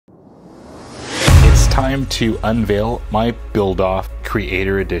time to unveil my Build Off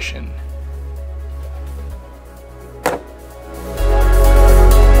Creator Edition.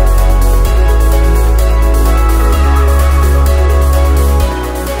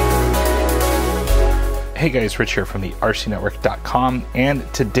 Hey guys, Rich here from the RCNetwork.com,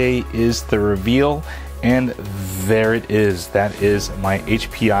 and today is the reveal, and there it is. That is my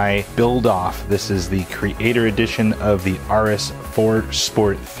HPI Build Off. This is the Creator Edition of the RS4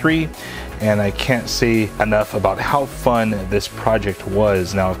 Sport 3, and I can't say enough about how fun this project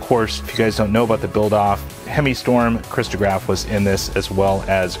was. Now, of course, if you guys don't know about the Build Off, Hemi Storm, Chris DeGraff was in this, as well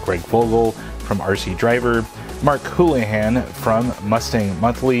as Greg Vogel from RC Driver, Mark Houlihan from Mustang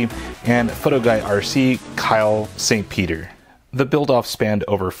Monthly, and Photo Guy RC, Kyle St. Peter. The build-off spanned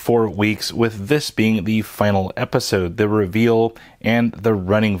over 4 weeks, with this being the final episode, the reveal and the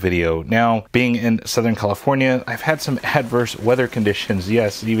running video. Now, being in Southern California, I've had some adverse weather conditions,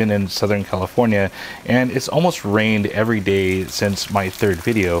 yes, even in Southern California, and it's almost rained every day since my third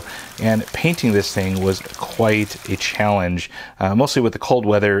video, and painting this thing was quite a challenge, mostly with the cold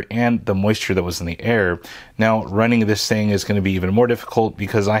weather and the moisture that was in the air. Now, running this thing is going to be even more difficult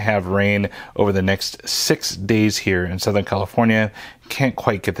because I have rain over the next 6 days here in Southern California. Can't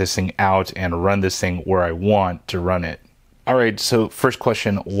quite get this thing out and run this thing where I want to run it. Alright, so first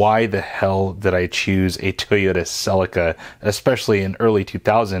question, why the hell did I choose a Toyota Celica, especially in early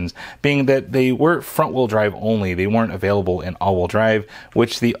 2000s, being that they were front-wheel drive only, they weren't available in all-wheel drive,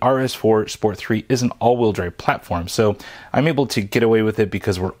 which the RS4 Sport 3 is an all-wheel drive platform, so I'm able to get away with it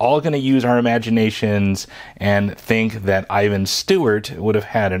because we're all going to use our imaginations and think that Ivan Stewart would have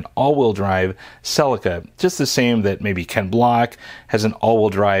had an all-wheel drive Celica, just the same that maybe Ken Block has an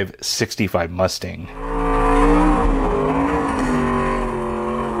all-wheel drive 65 Mustang.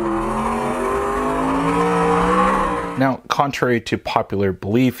 Now, contrary to popular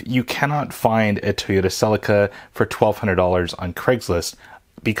belief, you cannot find a Toyota Celica for $1,200 on Craigslist,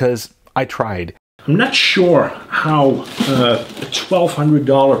 because I tried. I'm not sure how a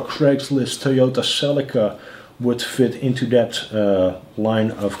 $1,200 Craigslist Toyota Celica would fit into that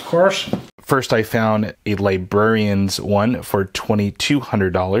line of cars. First, I found a Librarian's one for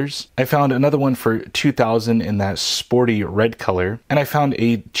 $2,200. I found another one for $2,000 in that sporty red color, and I found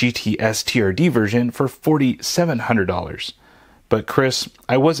a GTS TRD version for $4,700. But Chris,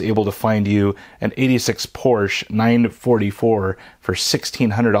 I was able to find you an 86 Porsche 944 for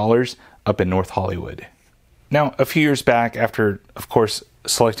 $1,600 up in North Hollywood. Now, a few years back, after, of course,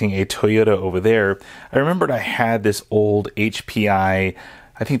 selecting a Toyota over there, I remembered I had this old HPI,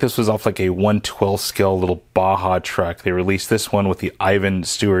 I think this was off like a 1/12 scale little Baja truck. They released this one with the Ivan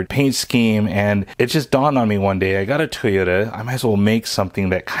Stewart paint scheme, and it just dawned on me one day, I got a Toyota, I might as well make something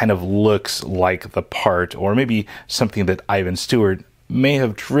that kind of looks like the part, or maybe something that Ivan Stewart may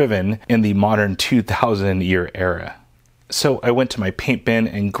have driven in the modern 2000 year era. So I went to my paint bin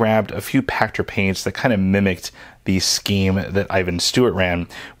and grabbed a few Pactor paints that kind of mimicked the scheme that Ivan Stewart ran,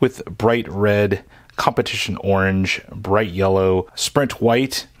 with bright red, competition orange, bright yellow, sprint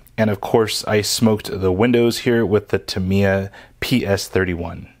white, and of course I smoked the windows here with the Tamiya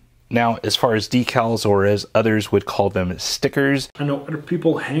PS31. Now, as far as decals, or as others would call them, stickers, I know other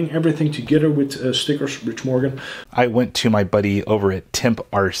people hang everything together with stickers, Rich Morgan. I went to my buddy over at Temp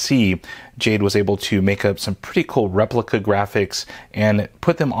RC. Jade was able to make up some pretty cool replica graphics and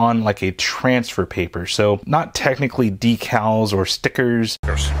put them on like a transfer paper. So not technically decals or stickers.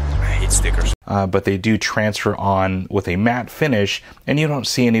 I hate stickers. But they do transfer on with a matte finish, and you don't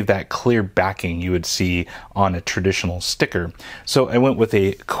see any of that clear backing you would see on a traditional sticker. So I went with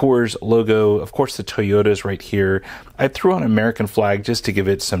a Coors logo, of course the Toyota's right here. I threw on an American flag just to give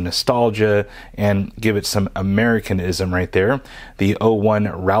it some nostalgia and give it some Americanism right there. The 01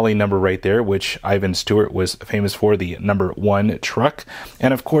 rally number right there, which Ivan Stewart was famous for, the #1 truck.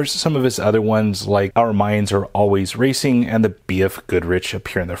 And of course some of his other ones like Our Minds Are Always Racing and the BF Goodrich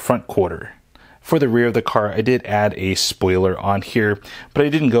appear in the front quarter. For the rear of the car, I did add a spoiler on here, but I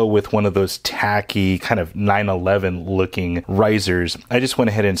didn't go with one of those tacky kind of 911 looking risers. I just went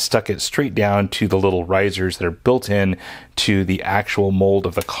ahead and stuck it straight down to the little risers that are built in to the actual mold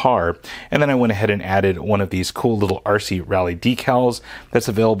of the car. And then I went ahead and added one of these cool little RC Rally decals that's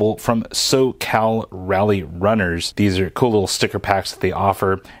available from SoCal Rally Runners. These are cool little sticker packs that they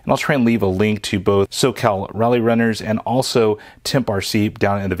offer, and I'll try and leave a link to both SoCal Rally Runners and also Temp RC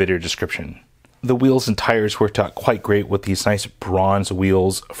down in the video description. The wheels and tires worked out quite great with these nice bronze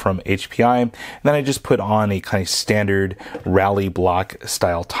wheels from HPI. And then I just put on a kind of standard rally block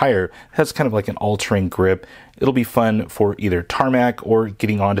style tire. It has kind of like an all-terrain grip. It'll be fun for either tarmac or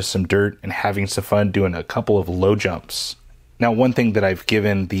getting onto some dirt and having some fun doing a couple of low jumps. Now, one thing that I've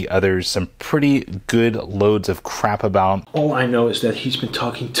given the others some pretty good loads of crap about. All I know is that he's been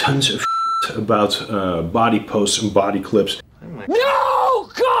talking tons of shit about body posts and body clips. No,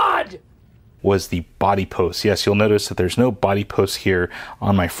 God! Was the body post. Yes, you'll notice that there's no body post here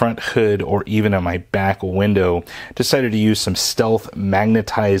on my front hood or even on my back window. Decided to use some stealth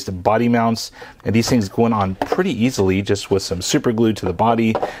magnetized body mounts, and these things go on pretty easily just with some super glue to the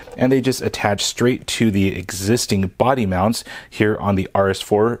body, and they just attach straight to the existing body mounts here on the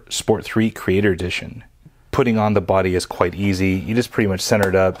RS4 Sport 3 Creator Edition. Putting on the body is quite easy. You just pretty much center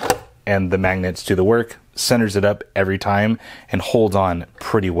it up and the magnets do the work, centers it up every time, and holds on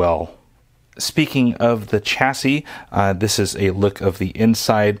pretty well. Speaking of the chassis, this is a look of the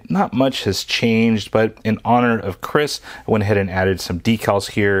inside. Not much has changed, but in honor of Chris, I went ahead and added some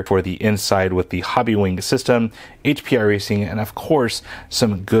decals here for the inside with the Hobby Wing system, HPI Racing, and of course,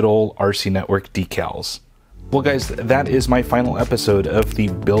 some good old RCNetwork decals. Well guys, that is my final episode of the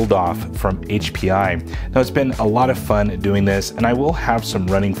Build Off from HPI. Now, it's been a lot of fun doing this, and I will have some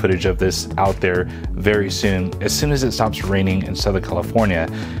running footage of this out there very soon as it stops raining in Southern California.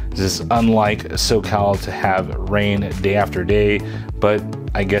 This is unlike SoCal to have rain day after day, but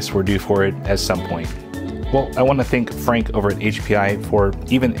I guess we're due for it at some point. Well, I want to thank Frank over at HPI for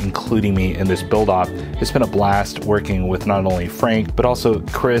even including me in this build off. It's been a blast working with not only Frank, but also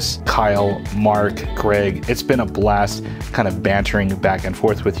Chris, Kyle, Mark, Greg. It's been a blast kind of bantering back and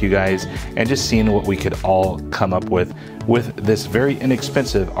forth with you guys and just seeing what we could all come up with this very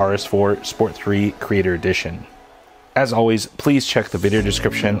inexpensive RS4 Sport 3 Creator Edition. As always, please check the video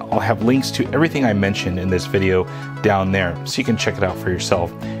description. I'll have links to everything I mentioned in this video down there, so you can check it out for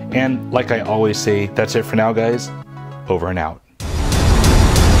yourself. And like I always say, that's it for now, guys. Over and out.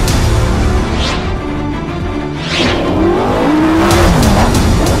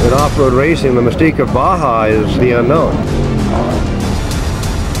 In off-road racing, the mystique of Baja is the unknown.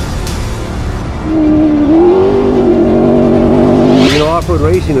 You know, off-road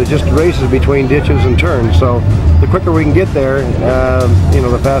racing is just races between ditches and turns, so the quicker we can get there, you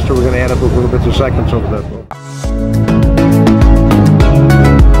know, the faster we're going to add up a little bits of seconds over that.